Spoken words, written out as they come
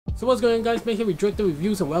So what's going on, guys? Matt here with Droid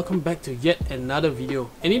Reviews and welcome back to yet another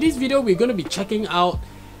video. And in this video we're going to be checking out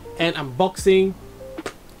and unboxing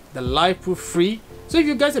the Lifeproof FRE. So if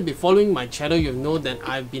you guys have been following my channel, you'll know that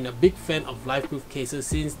I've been a big fan of Lifeproof cases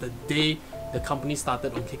since the day the company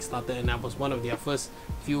started on Kickstarter, and I was one of their first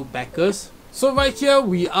few backers. So right here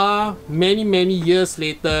we are many years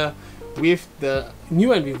later with the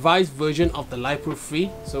new and revised version of the Lifeproof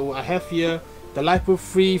FRE. So I have here the Lifeproof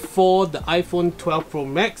FRE for the iPhone 12 Pro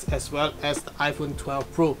Max as well as the iPhone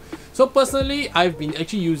 12 Pro. So personally, I've been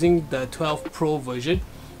actually using the 12 Pro version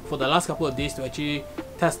for the last couple of days to actually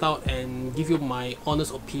test out and give you my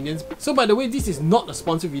honest opinions. So by the way, this is not a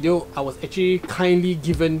sponsored video. I was actually kindly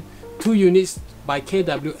given 2 units by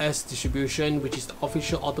KWS Distribution, which is the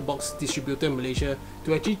official OtterBox distributor in Malaysia,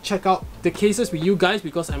 to actually check out the cases with you guys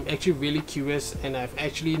because I'm actually really curious and I've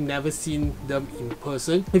actually never seen them in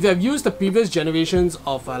person. If you have used the previous generations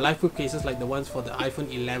of Lifeproof cases like the ones for the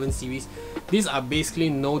iPhone 11 series, these are basically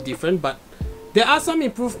no different, but there are some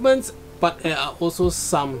improvements, but there are also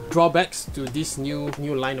some drawbacks to this new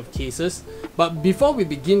line of cases. But before we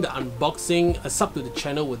begin the unboxing, a sub to the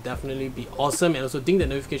channel would definitely be awesome, and also ding the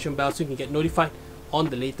notification bell so you can get notified on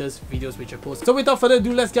the latest videos which I post. So without further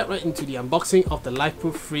ado, let's get right into the unboxing of the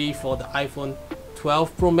Lifeproof FRE for the iPhone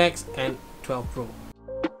 12 Pro Max and 12 Pro.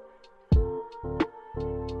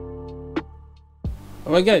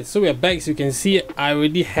 Alright guys, so we are back. So you can see I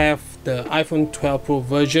already have the iPhone 12 Pro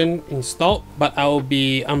version installed, but I will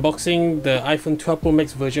be unboxing the iPhone 12 Pro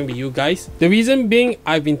Max version with you guys. The reason being,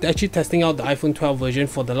 I've been actually testing out the iPhone 12 version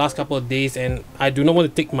for the last couple of days, and I do not want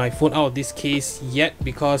to take my phone out of this case yet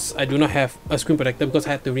because I do not have a screen protector, because I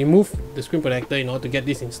had to remove the screen protector in order to get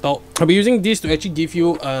this installed. I'll be using this to actually give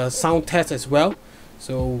you a sound test as well.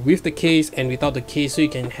 So with the case and without the case, so you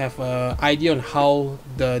can have an idea on how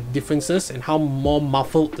the differences and how more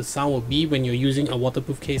muffled the sound will be when you're using a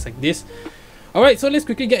waterproof case like this. Alright, so let's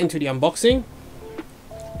quickly get into the unboxing.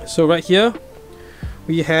 So right here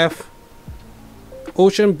we have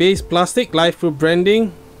ocean-based plastic, Lifeproof branding.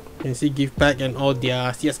 You can see give back and all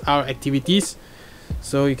their CSR activities.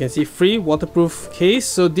 So you can see free waterproof case.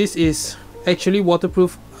 So this is actually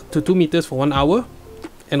waterproof to 2 meters for 1 hour.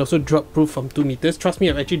 And also drop proof from 2 meters. Trust me,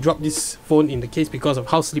 I've actually dropped this phone in the case because of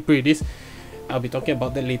how slippery it is. I'll be talking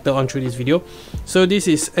about that later on through this video. So this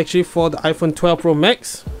is actually for the iPhone 12 Pro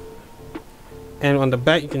Max. And on the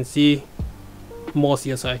back you can see more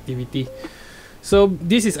CSR activity. So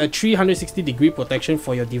this is a 360-degree protection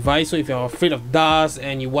for your device. So if you're afraid of dust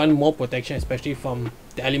and you want more protection, especially from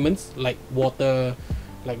the elements like water,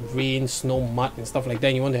 like rain, snow, mud and stuff like that,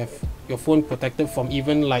 and you want to have your phone protected from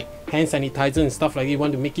even like hand sanitizer and stuff like that, you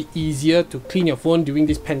want to make it easier to clean your phone during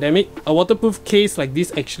this pandemic, a waterproof case like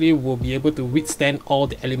this actually will be able to withstand all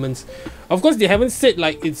the elements. Of course, they haven't said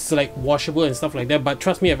like it's like washable and stuff like that, but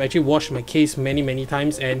trust me, I've actually washed my case many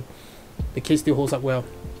times and the case still holds up well.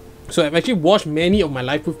 So I've actually washed many of my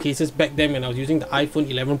Lifeproof cases back then when I was using the iPhone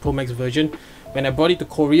 11 Pro Max version. When I brought it to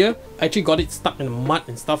Korea, I actually got it stuck in the mud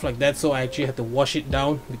and stuff like that, so I actually had to wash it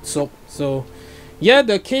down with soap. So yeah,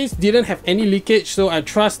 the case didn't have any leakage, so I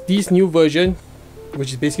trust this new version,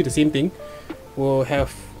 which is basically the same thing, will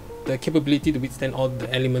have the capability to withstand all the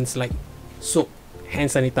elements like soap, hand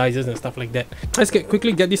sanitizers and stuff like that. Let's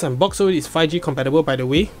quickly get this unboxed. So it is 5G compatible, by the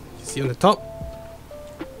way. You see on the top.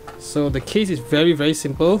 So the case is very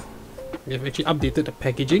simple. We have actually updated the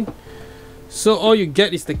packaging. So all you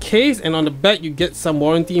get is the case, and on the back you get some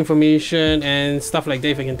warranty information and stuff like that.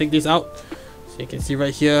 If I can take this out, so you can see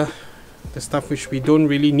right here the stuff which we don't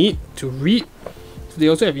really need to read. So they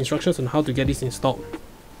also have instructions on how to get this installed,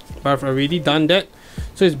 but I've already done that.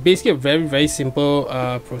 So it's basically a very simple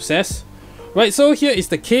process. Right, so here is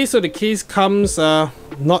the case. So the case comes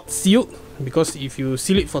not sealed, because if you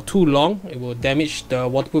seal it for too long it will damage the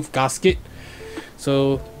waterproof gasket.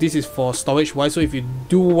 So this is for storage wise, so if you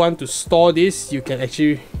do want to store this, you can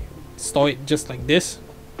actually store it just like this.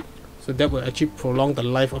 So that will actually prolong the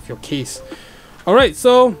life of your case. Alright,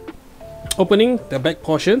 so opening the back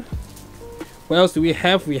portion, what else do we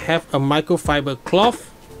have? We have a microfiber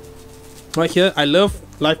cloth. Right here, I love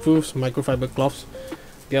Lifeproof's microfiber cloths.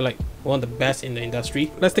 They're like one of the best in the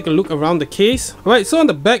industry. Let's take a look around the case. Alright, so on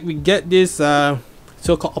the back we get this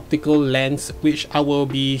so-called optical lens, which I will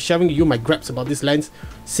be sharing with you my grabs about this lens,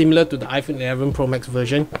 similar to the iPhone 11 Pro Max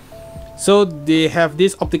version. So they have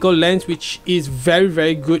this optical lens which is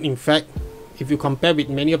very good. In fact, if you compare with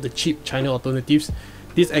many of the cheap China alternatives,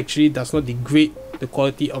 this actually does not degrade the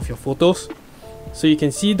quality of your photos. So you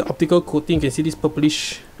can see the optical coating, you can see this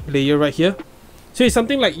purplish layer right here. So it's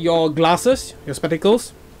something like your glasses, your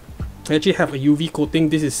spectacles, they actually have a UV coating.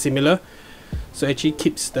 This is similar. so it actually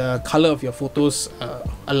keeps the color of your photos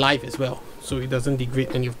alive as well, so it doesn't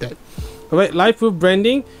degrade any of that. Alright, Lifeproof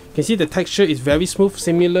branding. You can see the texture is very smooth,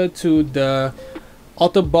 similar to the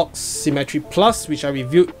OtterBox Symmetry Plus, which I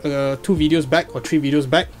reviewed 2 videos back or 3 videos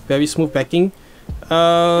back. Very smooth backing.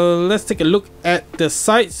 Let's take a look at the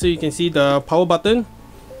side. So you can see the power button.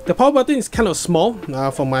 The power button is kind of small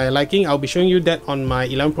for my liking. I'll be showing you that on my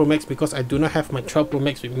 11 Pro Max because I do not have my 12 Pro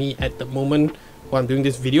Max with me at the moment while I'm doing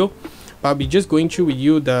this video. But I'll be just going through with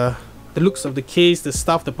you the looks of the case, the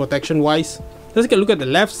stuff, the protection wise. Let's take a look at the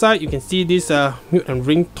left side. You can see this mute and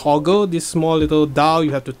ring toggle, this small little dial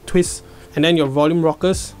you have to twist, and then your volume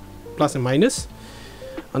rockers, plus and minus.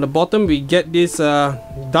 On the bottom we get this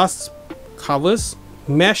dust covers,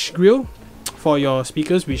 mesh grill for your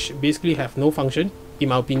speakers, which basically have no function in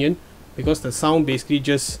my opinion, because the sound basically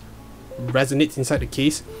just resonates inside the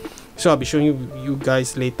case. So I'll be showing you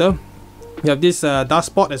guys later. You have this dust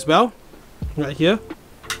spot as well, right here.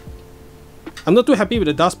 I'm not too happy with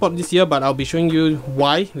the dust spot this year, but I'll be showing you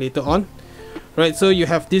why later on. Right, so you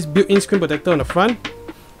have this built-in screen protector on the front,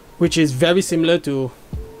 which is very similar to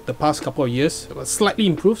the past couple of years, but slightly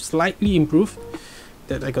improved,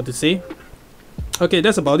 that I got to say. Okay,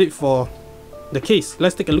 that's about it for the case.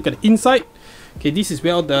 Let's take a look at the inside. Okay, this is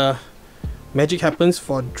where all the magic happens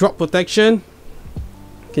for drop protection.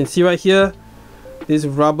 You can see right here, these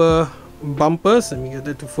rubber bumpers. Let me get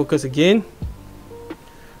that to focus again.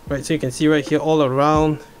 Right, so you can see right here all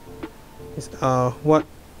around is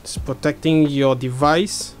what's protecting your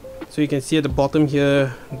device. So you can see at the bottom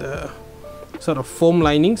here the sort of foam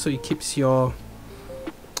lining, so it keeps your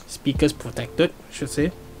speakers protected, I should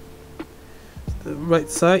say. The right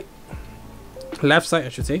side, left side I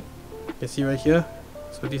should say, you can see right here.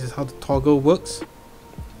 So this is how the toggle works.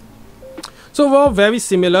 So overall very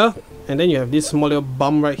similar, and then you have this small little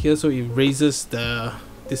bump right here, so it raises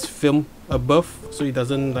this film above so it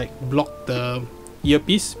doesn't like block the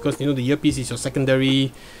earpiece, because you know the earpiece is your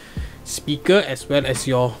secondary speaker as well as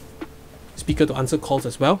your speaker to answer calls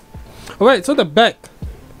as well. Alright, so the back,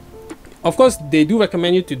 of course they do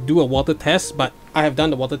recommend you to do a water test, but I have done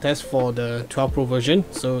the water test for the 12 Pro version,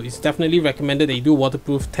 so it's definitely recommended that you do a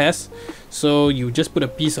waterproof test. So you just put a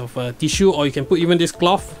piece of tissue, or you can put even this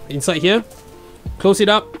cloth inside here, close it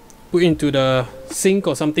up, put it into the sink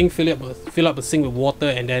or something, fill up the sink with water,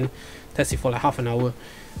 and then test it for like half an hour.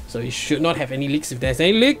 So it should not have any leaks. If there's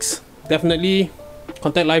any leaks, definitely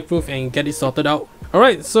contact Lifeproof and get it sorted out.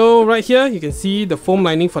 Alright, so right here you can see the foam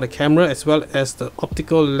lining for the camera as well as the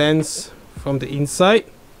optical lens from the inside.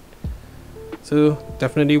 So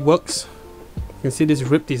definitely works. You can see this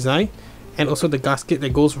rib design, and also the gasket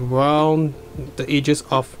that goes around the edges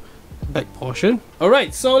of the back portion.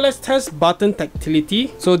 Alright, so let's test button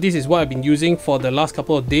tactility. So this is what I've been using for the last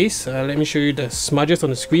couple of days. Let me show you the smudges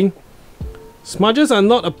on the screen. Smudges are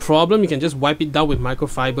not a problem. You can just wipe it down with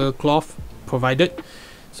microfiber cloth provided,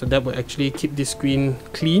 so that will actually keep this screen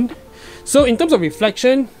clean. So in terms of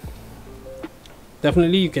reflection,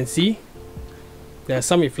 definitely you can see there's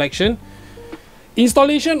some reflection.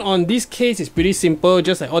 Installation on this case is pretty simple,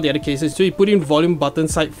 just like all the other cases. So you put in volume button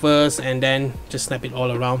side first and then just snap it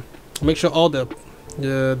all around. Make sure all the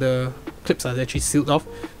clips are actually sealed off.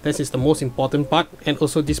 That is the most important part. And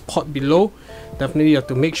also this port below, definitely you have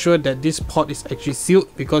to make sure that this port is actually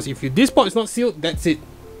sealed, because if this port is not sealed, that's it.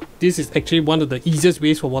 This is actually one of the easiest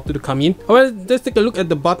ways for water to come in. Alright, let's take a look at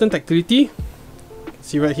the button tactility.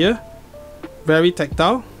 See right here, very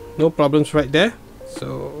tactile, no problems right there.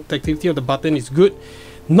 So tactility of the button is good.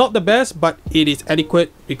 Not the best, but it is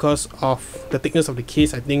adequate because of the thickness of the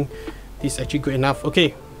case. I think this is actually good enough.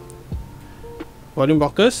 Okay, volume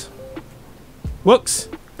rockers works,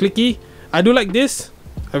 clicky. I do like this.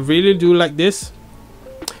 I really do like this.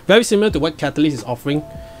 Very similar to what Catalyst is offering.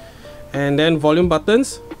 And then volume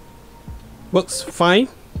buttons works fine.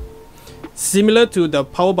 Similar to the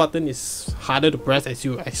power button, is harder to press as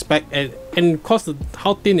you expect, and because of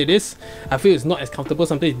how thin it is, I feel it's not as comfortable.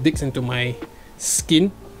 Sometimes it digs into my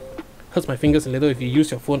skin, hurts my fingers a little if you use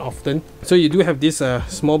your phone often. So you do have these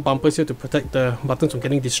small bumpers here to protect the buttons from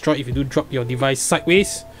getting destroyed if you do drop your device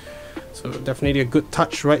sideways. So definitely a good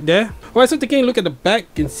touch right there. Alright, so taking a look at the back,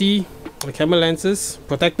 you can see the camera lenses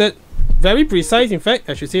protected, very precise. In fact,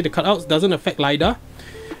 I should say the cutouts doesn't affect LiDAR.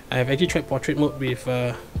 I have actually tried portrait mode with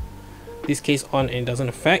this case on and it doesn't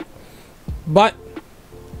affect. But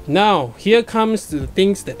now here comes the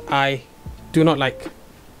things that I do not like.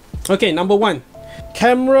 Okay, number one,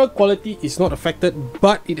 camera quality is not affected,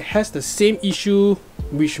 but it has the same issue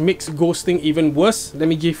which makes ghosting even worse. Let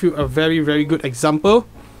me give you a very good example.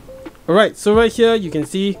 Alright, so right here you can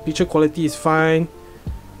see picture quality is fine.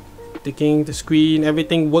 taking the screen,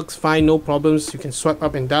 everything works fine, no problems. You can swipe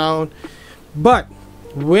up and down. But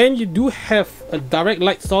when you do have a direct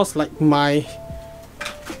light source like my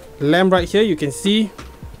lamp right here, you can see,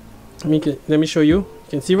 let me show you. You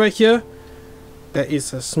can see right here, there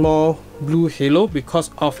is a small blue halo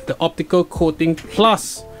because of the optical coating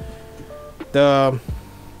plus the,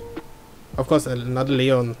 of course, another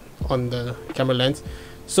layer on the camera lens.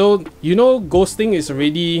 So you know, ghosting is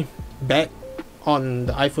already bad on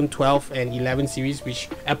the iPhone 12 and 11 series, which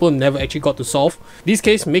Apple never actually got to solve. This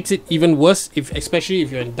case makes it even worse, especially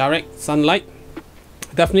if you're in direct sunlight.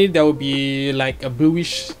 Definitely there will be like a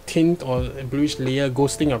bluish tint or a bluish layer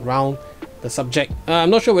ghosting around the subject. I'm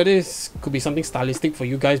not sure whether this could be something stylistic for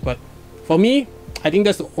you guys, but for me, I think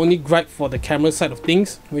that's the only gripe for the camera side of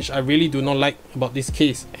things, which I really do not like about this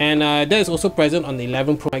case. And that is also present on the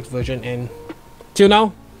 11 Pro Max version, and till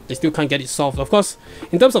now they still can't get it solved. Of course,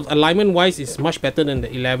 in terms of alignment wise, it's much better than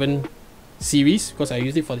the 11 series because I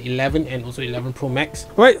used it for the 11 and also 11 Pro Max.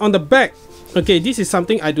 Right, on the back, okay, this is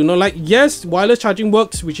something I do not like. Yes, wireless charging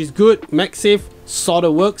works, which is good. MagSafe sort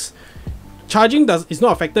of works. Charging is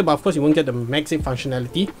not affected, but of course you won't get the MagSafe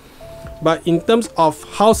functionality. But in terms of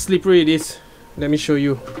how slippery it is, let me show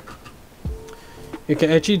you. You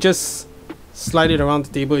can actually just slide it around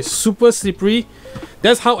the table. It's super slippery.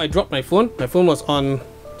 That's how I dropped my phone. My phone was on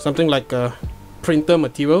something like a printer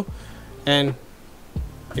material and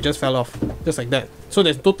it just fell off just like that. So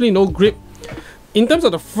there's totally no grip. In terms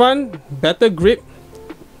of the front, better grip,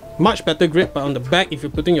 much better grip. But on the back, if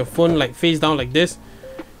you're putting your phone like face down like this,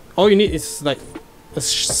 all you need is like a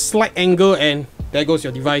slight angle and there goes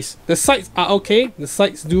your device. The sides are okay. The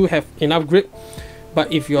sides do have enough grip,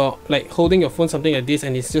 but if you're like holding your phone something like this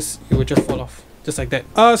and it will just fall off just like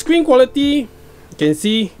that. Screen quality, you can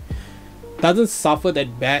see, doesn't suffer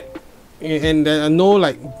that bad, and there are no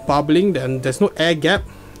like bubbling. Then there's no air gap.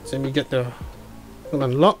 So let me get the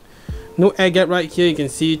unlock. No air gap right here. You can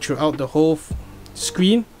see throughout the whole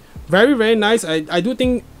screen. Very nice. I do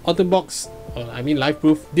think Otterbox, I mean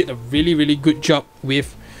Lifeproof, did a really good job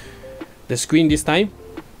with the screen this time.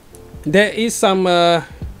 There is some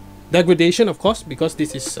degradation, of course, because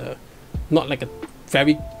this is not like a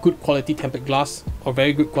very good quality tempered glass or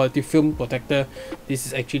very good quality film protector. This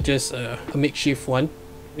is actually just a makeshift one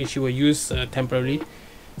which you will use temporarily.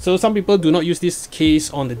 So some people do not use this case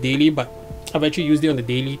on the daily, but I've actually used it on the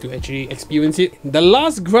daily to actually experience it. The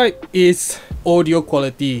last gripe is audio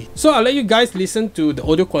quality. So I'll let you guys listen to the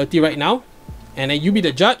audio quality right now, and then you be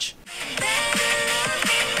the judge.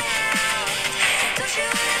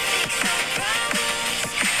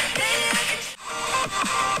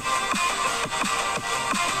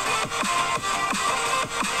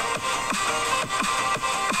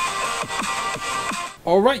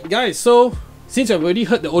 Alright guys, so since I've already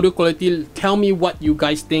heard the audio quality, tell me what you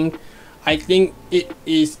guys think. I think it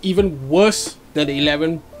is even worse than the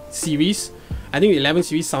 11 series. I think the 11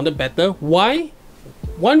 series sounded better. Why?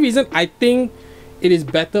 One reason I think it is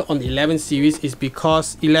better on the 11 series is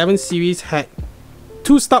because 11 series had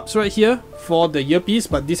two stubs right here for the earpiece,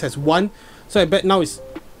 but this has one. So I bet now it's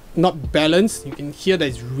not balanced. You can hear that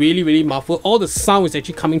it's really muffled. All the sound is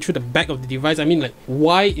actually coming through the back of the device. I mean, like,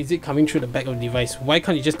 why is it coming through the back of the device? Why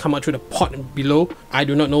can't it just come out through the port below? I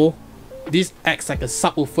do not know. This acts like a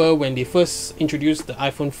subwoofer. When they first introduced the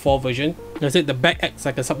iPhone 4 version, I said the back acts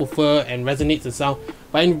like a subwoofer and resonates the sound,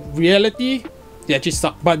 but in reality they actually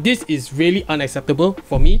suck. But this is really unacceptable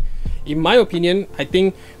for me. In my opinion, I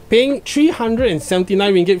think paying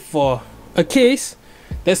 379 ringgit for a case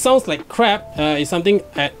that sounds like crap is something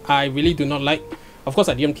that I really do not like. Of course,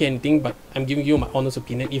 I didn't pay anything, but I'm giving you my honest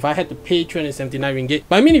opinion. If I had to pay 379 ringgit,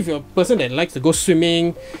 but I mean, if you're a person that likes to go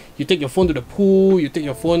swimming, you take your phone to the pool, you take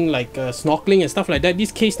your phone like snorkeling and stuff like that,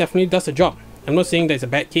 this case definitely does the job. I'm not saying that it's a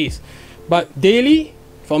bad case, but daily,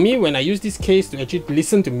 for me, when I use this case to actually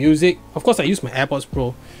listen to music, of course I use my AirPods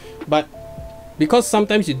Pro, but because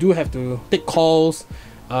sometimes you do have to take calls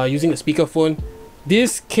using the speakerphone,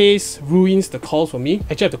 this case ruins the calls for me.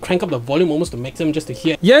 Actually, I have to crank up the volume almost to maximum just to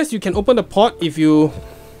hear. Yes, you can open the port if you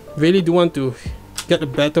really do want to get a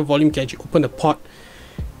better volume. You can actually open the port,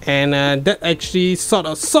 and that actually sort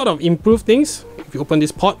of improve things if you open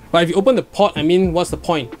this port. But if you open the port, I mean, what's the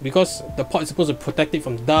point? Because the port is supposed to protect it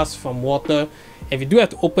from dust, from water. If you do have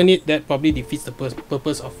to open it, that probably defeats the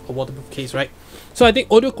purpose of a waterproof case, right? So I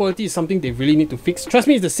think audio quality is something they really need to fix. Trust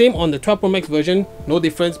me, it's the same on the 12 Pro Max version. No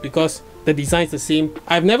difference because the design is the same.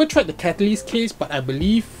 I've never tried the Catalyst case, but I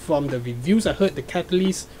believe from the reviews I heard, the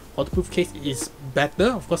Catalyst waterproof case is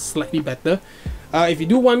better, of course slightly better. If you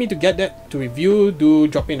do want me to get that to review, do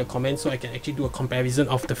drop it in the comments so I can actually do a comparison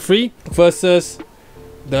of the free versus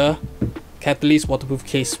the catalyst waterproof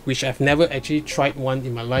case, which I've never actually tried one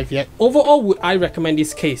in my life yet. Overall, would I recommend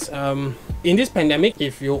this case? In this pandemic,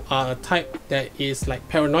 if you are a type that is like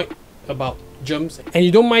paranoid about germs and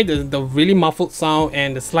you don't mind the really muffled sound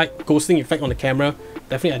and the slight ghosting effect on the camera,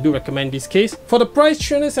 definitely I do recommend this case. For the price,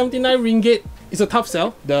 379 ringgit, it's a tough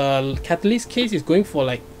sell. The catalyst case is going for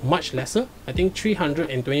like much lesser, I think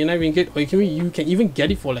 329 ringgit, or you can even get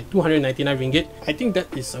it for like 299 ringgit. I think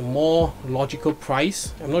that is a more logical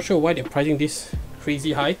price. I'm not sure why they're pricing this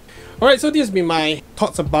crazy high. Alright, so this has been my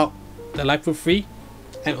thoughts about the Lifeproof FRE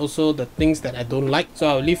and also the things that I don't like. So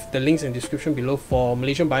I'll leave the links in the description below for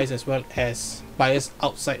Malaysian buyers as well as buyers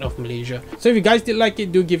outside of Malaysia. So if you guys did like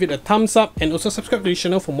it, do give it a thumbs up and also subscribe to the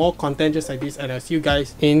channel for more content just like this, and I'll see you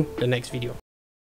guys in the next video.